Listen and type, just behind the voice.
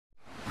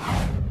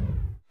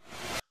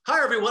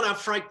Hi, everyone. I'm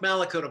Frank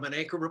Mallicoat. I'm an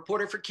anchor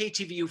reporter for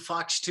KTVU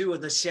Fox 2 in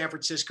the San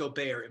Francisco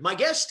Bay Area. My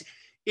guest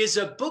is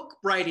a book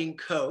writing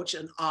coach,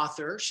 an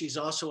author. She's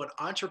also an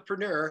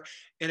entrepreneur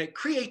and a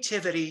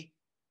creativity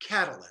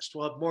catalyst.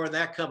 We'll have more of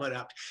that coming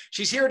up.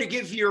 She's here to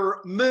give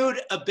your mood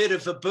a bit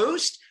of a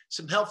boost,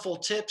 some helpful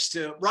tips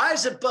to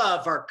rise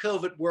above our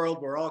COVID world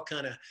we're all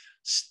kind of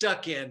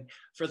stuck in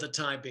for the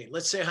time being.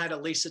 Let's say hi to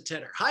Lisa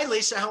Tenner. Hi,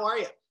 Lisa. How are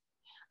you?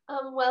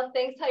 Well,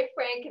 thanks. Hi,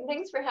 Frank, and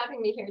thanks for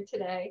having me here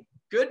today.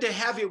 Good to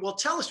have you. Well,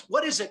 tell us,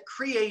 what is a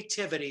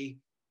creativity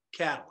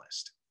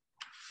catalyst?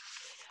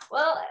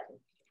 Well,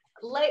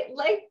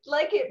 like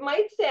it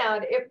might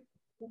sound,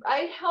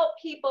 I help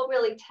people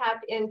really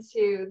tap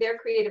into their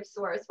creative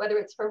source, whether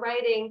it's for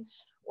writing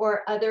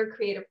or other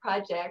creative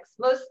projects.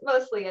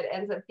 Mostly it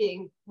ends up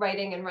being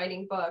writing and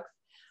writing books,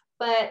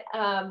 but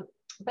I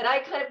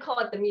kind of call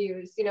it the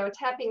muse. You know,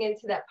 tapping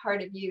into that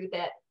part of you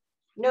that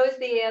knows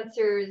the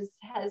answers,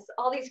 has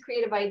all these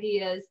creative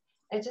ideas.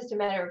 It's just a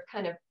matter of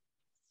kind of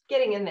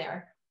getting in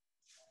there.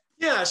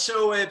 Yeah,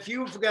 so if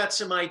you've got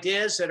some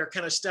ideas that are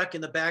kind of stuck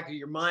in the back of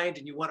your mind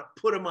and you want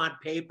to put them on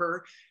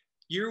paper,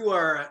 you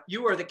are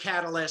the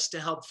catalyst to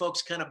help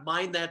folks kind of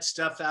mine that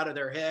stuff out of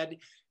their head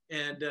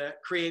and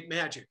create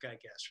magic, I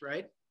guess,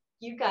 right?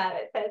 You got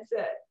it. That's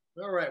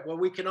it. All right. Well,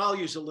 we can all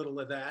use a little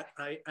of that.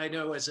 I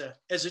know as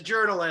a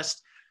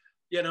journalist,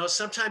 you know,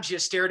 sometimes you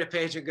stare at a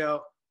page and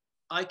go,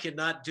 I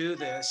cannot do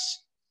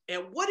this.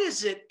 And what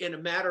is it in a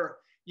matter,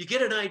 you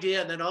get an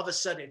idea and then all of a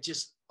sudden it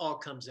just all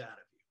comes out of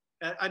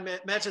you. I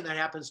imagine that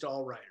happens to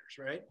all writers,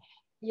 right?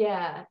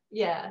 Yeah.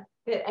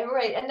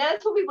 Right. And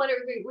that's what we want to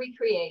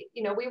recreate.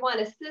 You know, we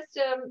want a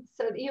system.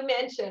 So you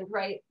mentioned,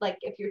 right, like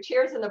if your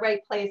chair's in the right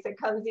place, it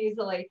comes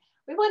easily.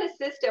 We want a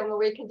system where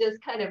we can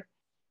just kind of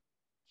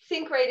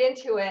sink right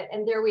into it.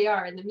 And there we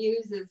are. And the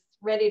muse is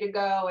ready to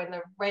go and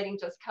the writing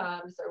just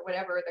comes, or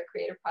whatever the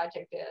creative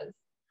project is.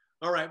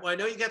 All right. Well, I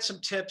know you got some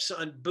tips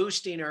on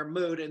boosting our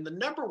mood. And the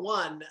number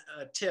one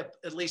tip,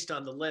 at least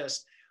on the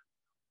list,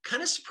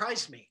 kind of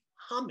surprised me.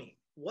 Humming.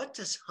 What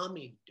does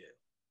humming do?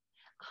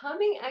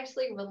 Humming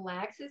actually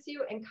relaxes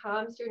you and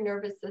calms your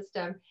nervous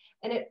system.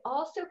 And it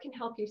also can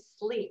help you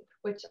sleep,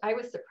 which I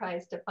was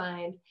surprised to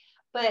find.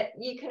 But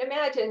you can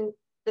imagine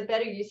the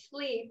better you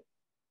sleep,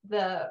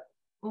 the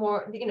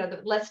more, you know,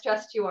 the less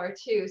stressed you are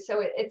too.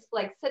 So it's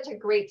like such a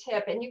great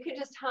tip. And you can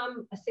just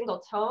hum a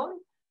single tone.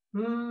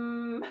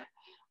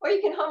 Or you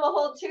can hum a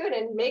whole tune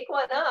and make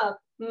one up.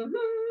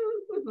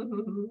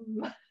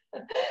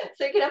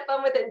 So you can have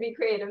fun with it and be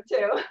creative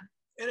too.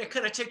 And it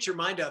kind of takes your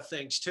mind off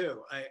things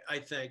too. I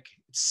think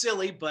it's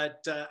silly,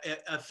 but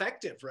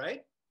effective,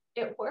 right?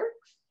 It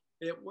works.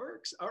 It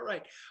works. All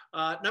right.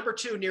 Number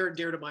two, near and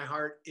dear to my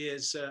heart,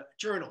 is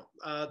journal.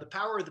 The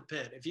power of the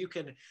pen. If you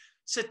can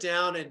sit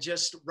down and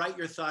just write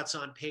your thoughts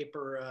on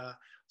paper,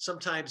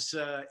 sometimes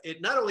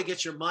it not only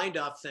gets your mind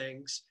off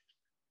things,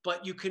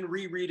 but you can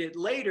reread it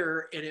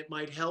later and it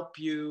might help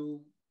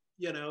you,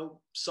 you know,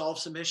 solve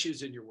some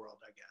issues in your world,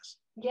 I guess.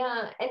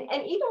 Yeah.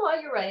 And even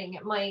while you're writing,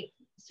 it might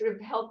sort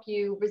of help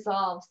you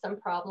resolve some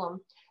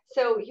problem.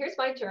 So here's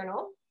my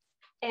journal.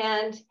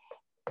 And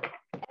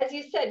as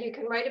you said, you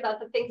can write about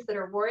the things that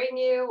are worrying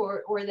you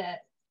or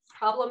that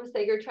problems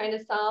that you're trying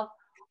to solve,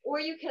 or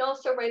you can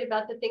also write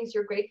about the things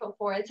you're grateful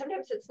for. And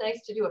sometimes it's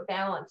nice to do a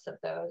balance of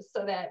those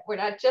so that we're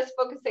not just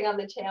focusing on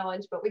the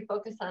challenge, but we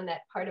focus on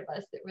that part of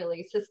us that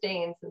really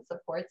sustains and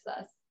supports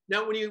us.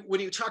 Now, when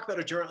you talk about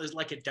a journal, is it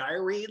like a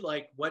diary,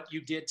 like what you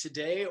did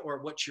today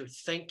or what you're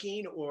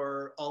thinking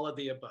or all of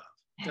the above?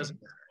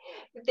 Doesn't matter.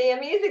 The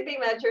amazing thing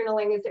about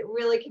journaling is it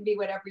really can be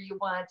whatever you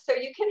want. So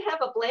you can have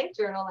a blank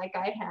journal like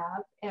I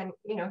have, and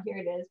you know, here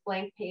it is,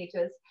 blank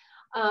pages.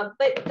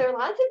 But there are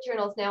lots of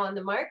journals now on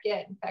the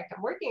market. In fact,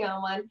 I'm working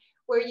on one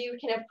where you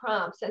can have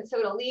prompts, and so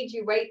it'll lead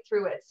you right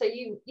through it. So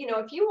you know,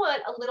 if you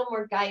want a little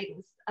more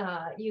guidance,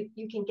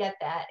 you can get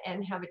that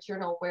and have a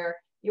journal where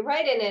you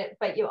write in it,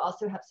 but you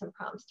also have some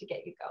prompts to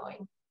get you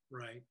going.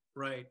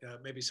 Right.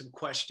 Maybe some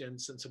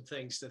questions and some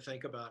things to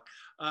think about.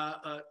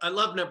 I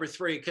love number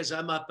three because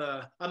I'm up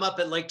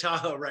at Lake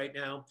Tahoe right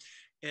now,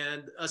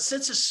 and a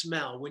sense of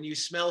smell. When you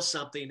smell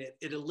something,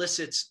 it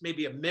elicits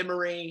maybe a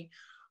memory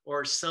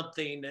or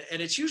something,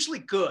 and it's usually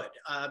good.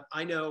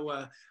 I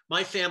know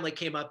my family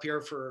came up here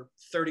for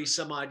 30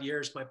 some odd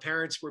years. My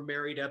parents were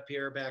married up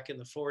here back in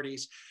the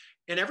 40s,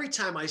 and every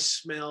time I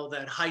smell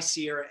that high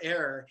Sierra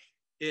air,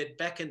 it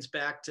beckons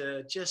back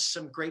to just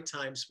some great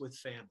times with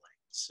family.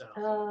 So.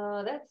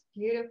 Oh, that's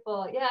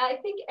beautiful. Yeah, I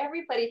think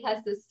everybody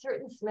has this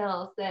certain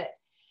smells that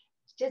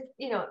just,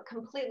 you know,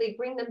 completely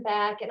bring them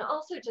back and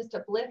also just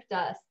uplift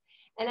us.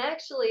 And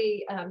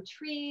actually,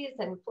 trees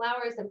and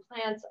flowers and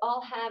plants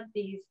all have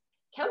these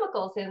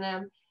chemicals in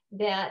them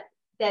that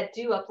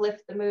do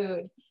uplift the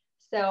mood.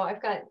 So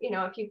I've got, you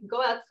know, if you can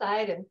go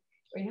outside and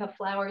or you have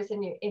flowers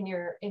in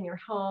your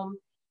home,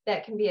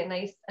 that can be a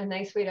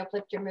nice way to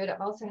uplift your mood. I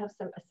also have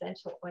some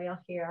essential oil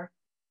here,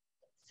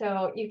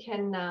 so you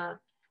can.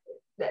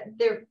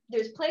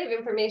 There's plenty of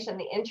information on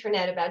the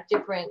internet about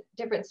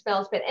different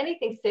smells, but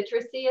anything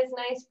citrusy is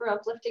nice for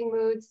uplifting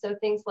moods. So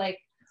things like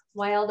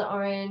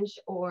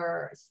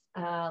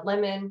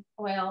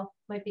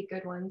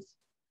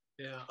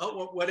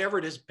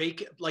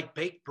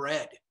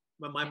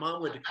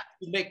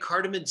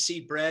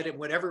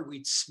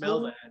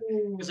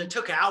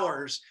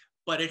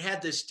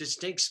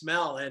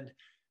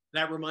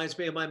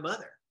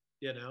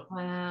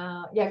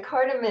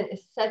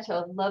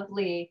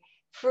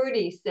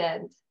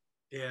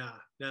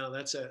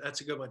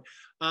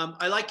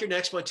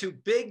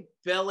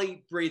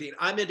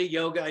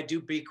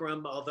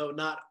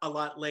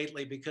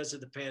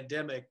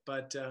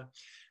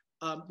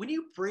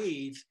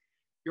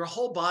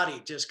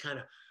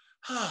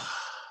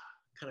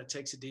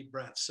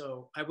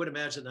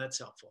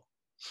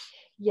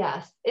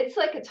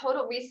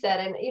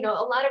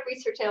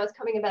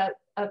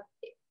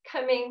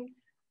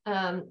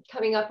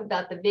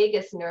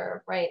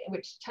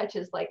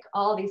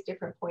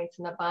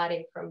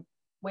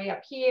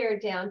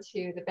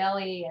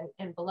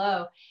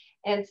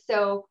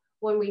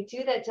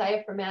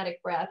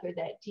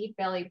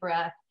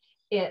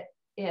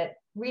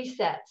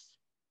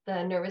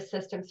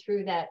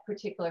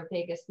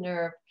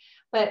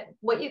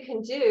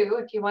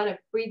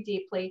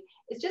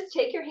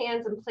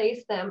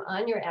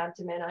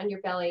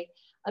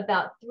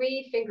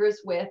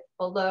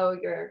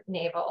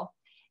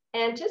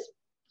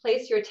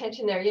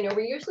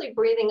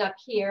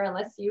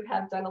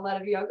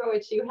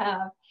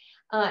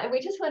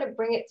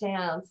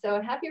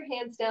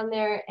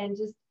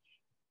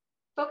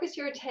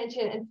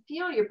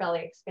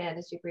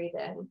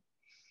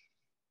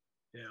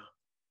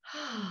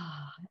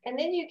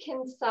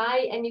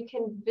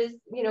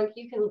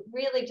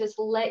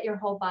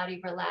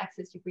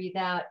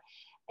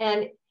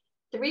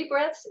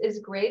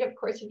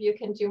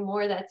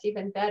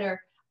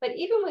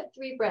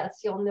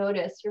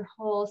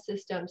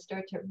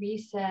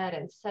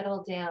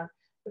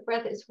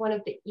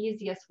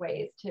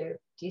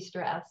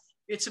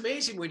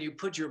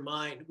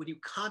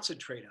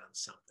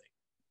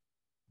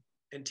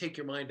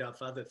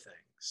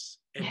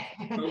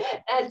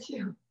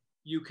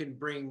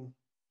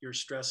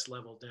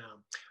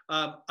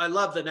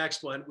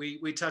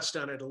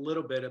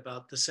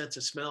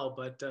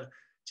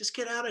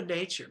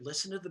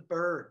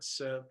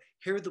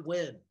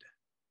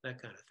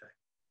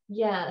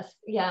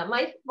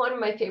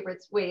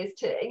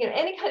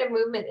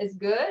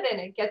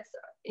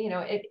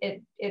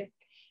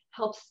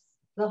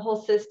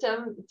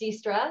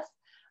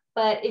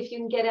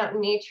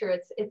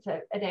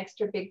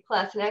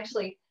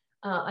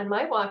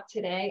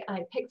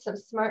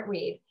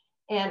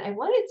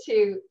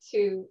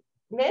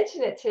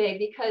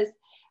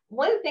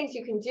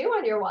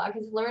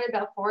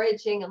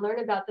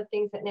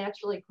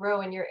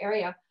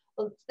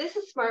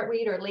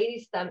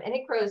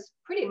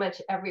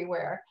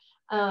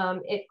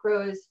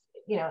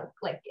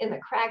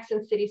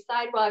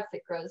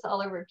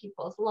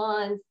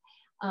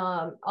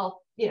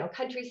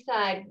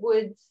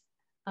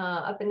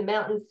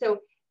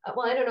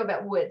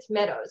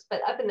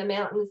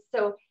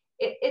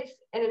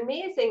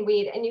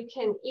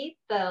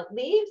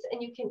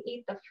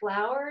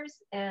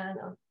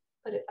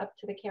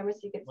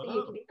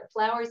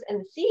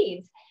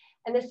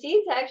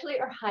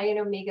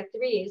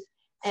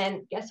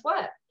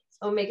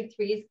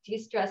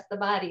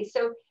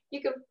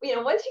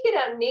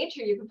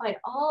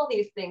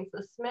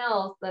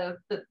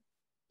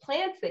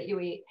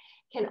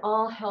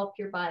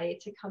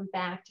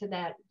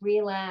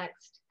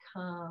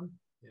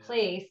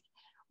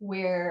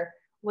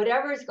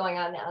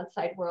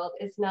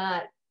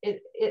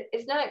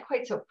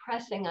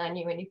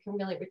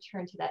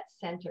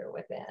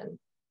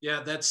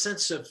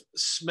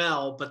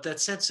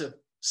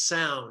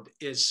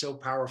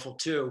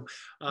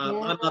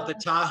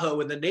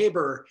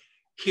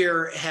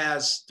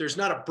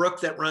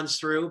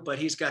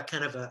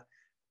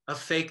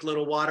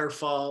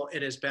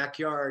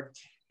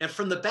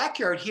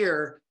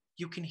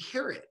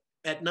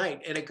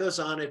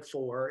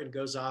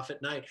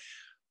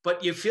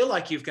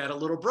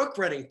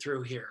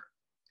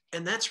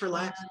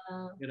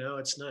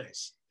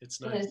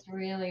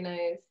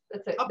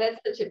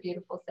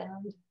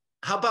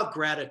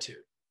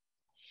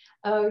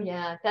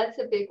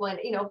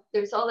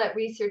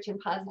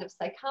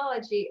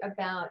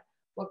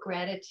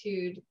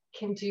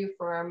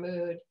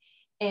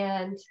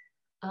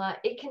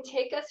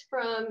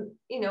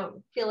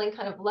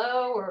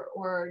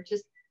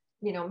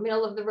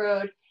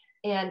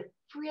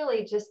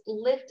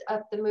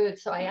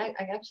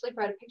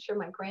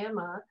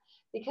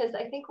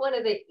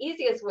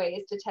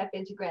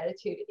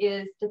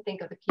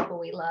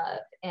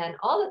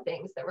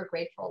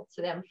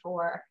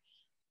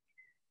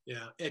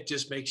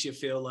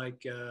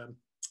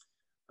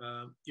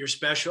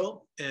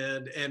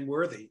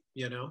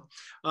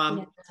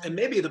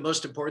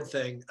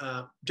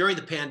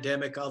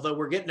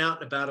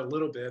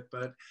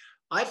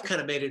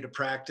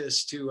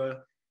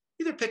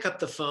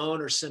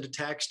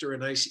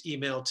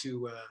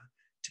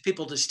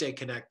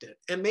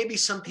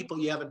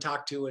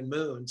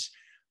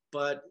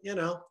but you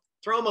know,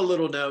 throw them a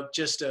little note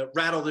just to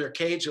rattle their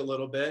cage a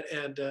little bit.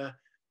 And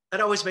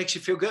that always makes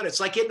you feel good. It's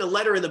like getting a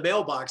letter in the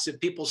mailbox, if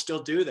people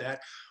still do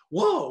that.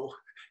 Whoa,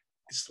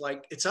 it's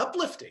like, it's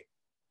uplifting.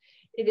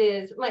 It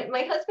is.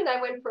 My husband and I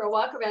went for a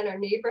walk around our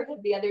neighborhood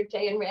the other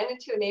day and ran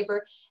into a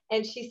neighbor,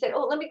 and she said,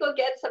 "Oh, let me go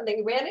get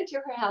something." Ran into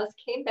her house,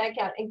 came back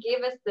out and gave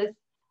us this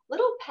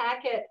little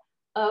packet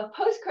of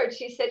postcards.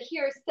 She said,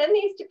 "Here, send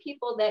these to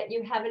people that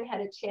you haven't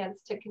had a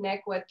chance to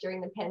connect with during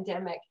the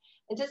pandemic,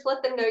 and just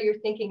let them know you're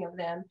thinking of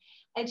them."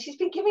 And she's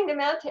been giving them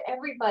out to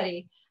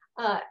everybody.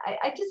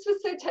 I just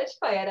was so touched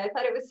by it. I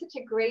thought it was such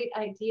a great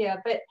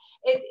idea, but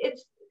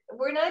it's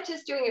we're not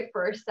just doing it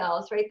for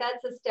ourselves, right?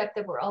 That's a step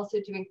that we're also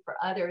doing for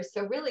others.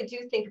 So really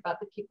do think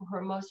about the people who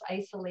are most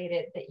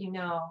isolated that you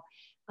know,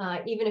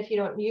 even if you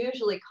don't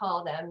usually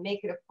call them,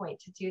 make it a point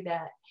to do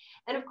that.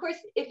 And of course,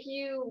 if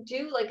you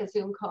do like a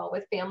Zoom call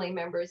with family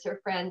members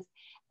or friends,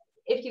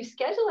 if you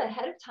schedule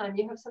ahead of time,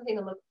 you have something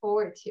to look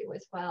forward to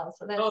as well.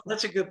 So that's Oh,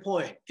 that's a good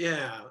point.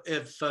 Yeah.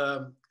 If,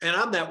 and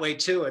I'm that way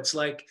too. It's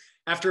like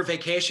after a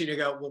vacation, you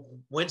go, well,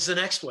 when's the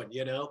next one?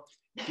 You know,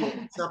 if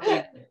you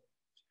something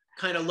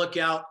kind of look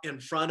out in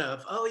front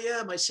of, oh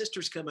yeah, my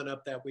sister's coming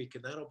up that week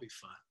and that'll be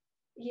fun.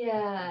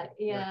 yeah, Yeah.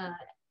 yeah. And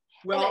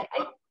Well,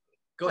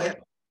 go sorry.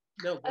 ahead.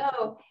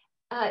 No.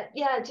 Oh,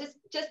 yeah, just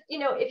you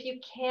know, if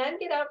you can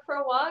get out for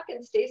a walk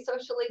and stay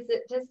socially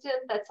distant,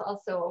 that's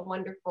also a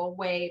wonderful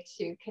way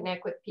to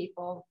connect with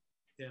people.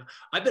 Yeah.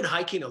 I've been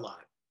hiking a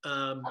lot.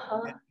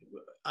 Uh-huh.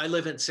 I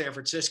live in San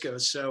Francisco,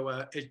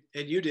 so,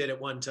 and you did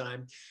at one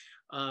time.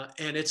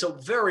 And it's a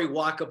very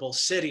walkable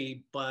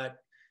city, but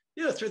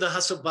you know, through the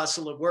hustle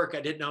bustle of work,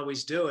 I didn't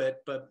always do it.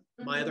 But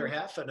my other Hmm.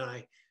 half and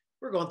I,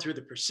 we're going through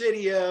the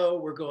Presidio,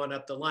 we're going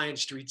up the Lion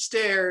Street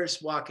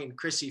stairs, walking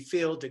Crissy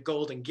Field to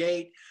Golden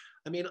Gate.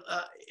 I mean,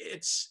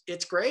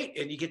 it's great,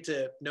 and you get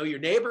to know your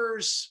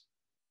neighbors,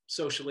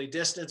 socially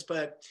distanced,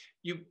 but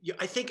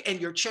I think, and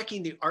you're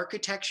checking the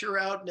architecture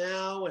out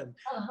now and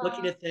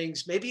looking Uh-huh. at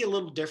things maybe a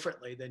little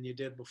differently than you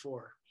did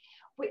before.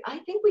 I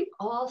think we've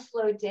all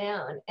slowed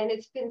down, and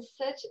it's been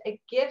such a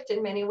gift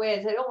in many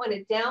ways. I don't want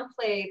to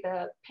downplay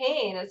the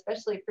pain,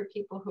 especially for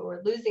people who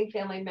are losing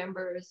family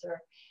members or,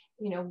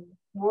 you know,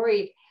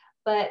 worried.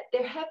 But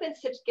there have been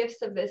such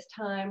gifts of this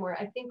time where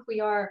I think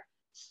we are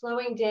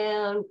slowing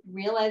down,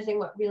 realizing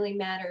what really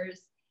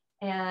matters,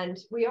 and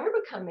we are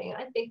becoming,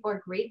 I think,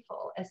 more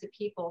grateful as a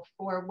people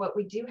for what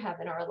we do have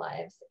in our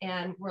lives,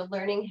 and we're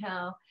learning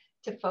how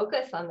to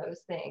focus on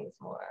those things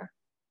more.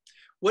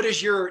 What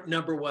is your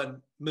number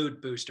one mood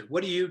booster?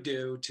 What do you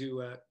do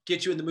to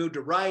get you in the mood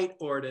to write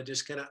or to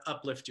just kind of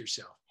uplift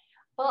yourself?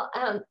 Well,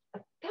 about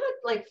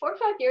like 4 or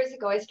 5 years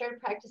ago, I started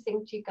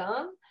practicing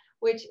Qigong,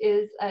 which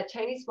is a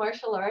Chinese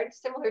martial art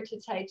similar to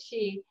Tai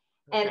Chi.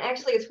 And Okay.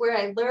 actually, it's where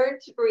I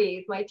learned to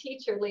breathe. My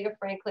teacher, Leah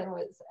Franklin,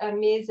 was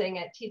amazing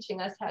at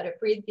teaching us how to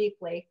breathe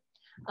deeply.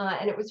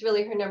 And it was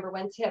really her number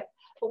one tip.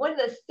 But one of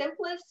the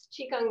simplest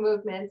Qigong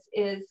movements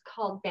is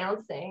called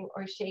bouncing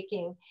or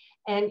shaking.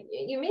 And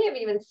you may have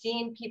even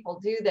seen people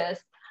do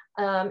this.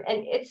 And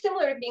it's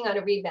similar to being on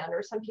a rebound,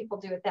 or some people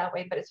do it that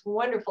way, but it's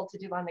wonderful to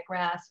do on the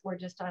grass or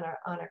just on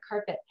a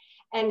carpet.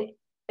 And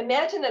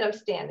imagine that I'm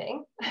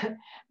standing,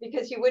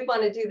 because you would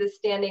want to do this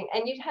standing,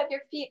 and you'd have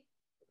your feet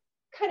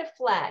kind of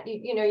flat.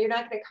 You know, you're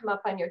not going to come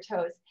up on your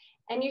toes,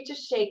 and you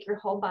just shake your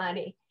whole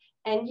body,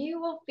 and you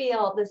will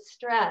feel the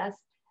stress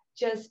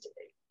just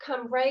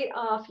come right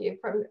off you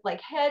from like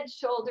head,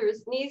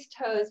 shoulders, knees,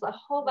 toes, the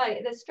whole body.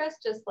 The stress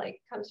just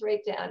like comes right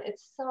down.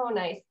 It's so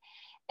nice.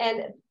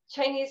 And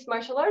Chinese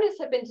martial artists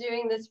have been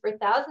doing this for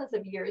thousands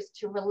of years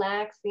to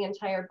relax the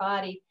entire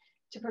body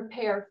to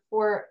prepare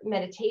for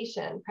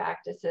meditation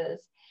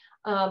practices.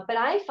 But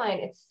I find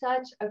it's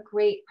such a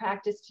great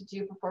practice to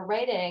do before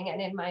writing.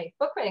 And in my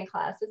book writing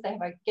classes, I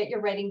have a Get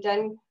Your Writing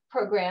Done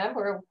program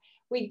where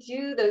we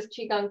do those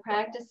Qigong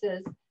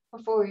practices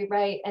before we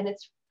write. And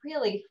it's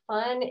really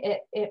fun.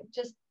 It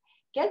just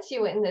gets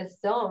you in this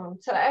zone.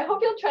 So I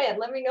hope you'll try it.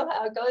 Let me know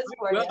how it goes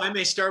for Well, you. I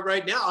may start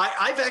right now.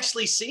 I've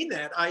actually seen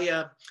that.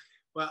 I'm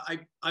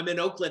in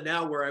Oakland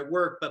now where I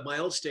work, but my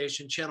old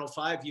station, Channel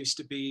 5, used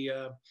to be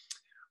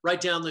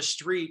right down the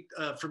street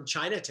from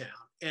Chinatown.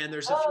 And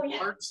there's a few Oh, yeah.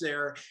 parks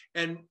there.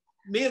 And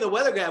me and the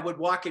weather guy would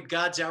walk at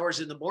God's hours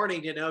in the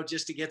morning, you know,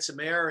 just to get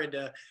some air and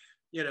to,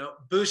 you know,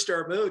 boost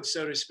our mood,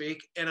 so to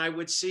speak. And I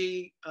would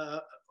see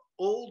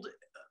old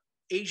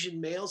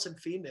Asian males and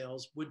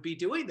females would be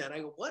doing that. I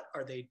go, what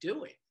are they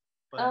doing?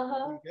 But there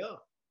Uh-huh. you go.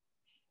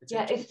 It's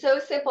Yeah, interesting. it's so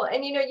simple.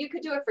 And you know, you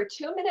could do it for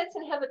 2 minutes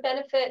and have a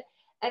benefit.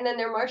 And then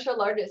there are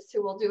martial artists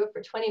who will do it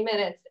for 20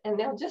 minutes and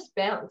they'll just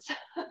bounce.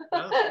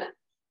 Wow.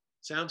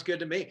 Sounds good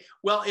to me.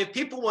 Well, if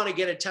people want to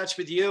get in touch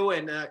with you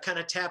and kind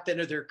of tap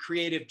into their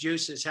creative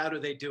juices, how do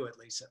they do it,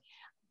 Lisa?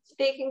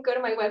 They can go to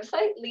my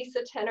website,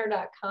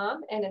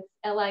 lisatenner.com, and it's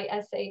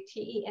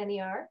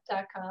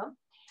lisatener.com.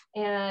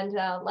 And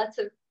lots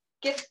of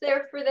gifts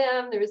there for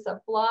them. There's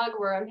a blog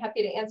where I'm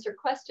happy to answer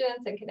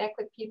questions and connect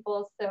with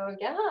people. So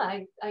yeah,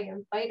 I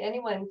invite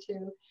anyone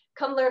to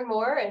come learn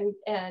more, and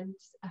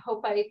I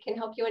hope I can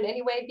help you in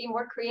any way, be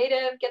more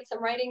creative, get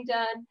some writing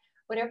done,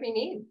 whatever you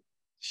need.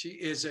 She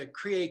is a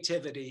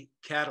creativity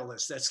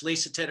catalyst. That's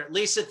Lisa Tenner.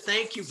 Lisa,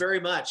 thank you very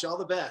much. All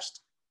the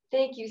best.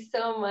 Thank you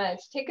so much.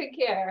 Take good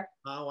care.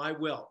 Oh, I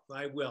will.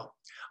 I will.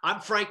 I'm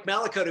Frank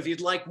Mallicoat. If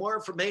you'd like more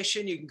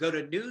information, you can go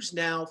to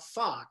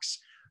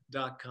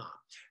newsnowfox.com.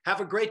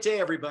 Have a great day,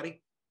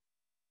 everybody.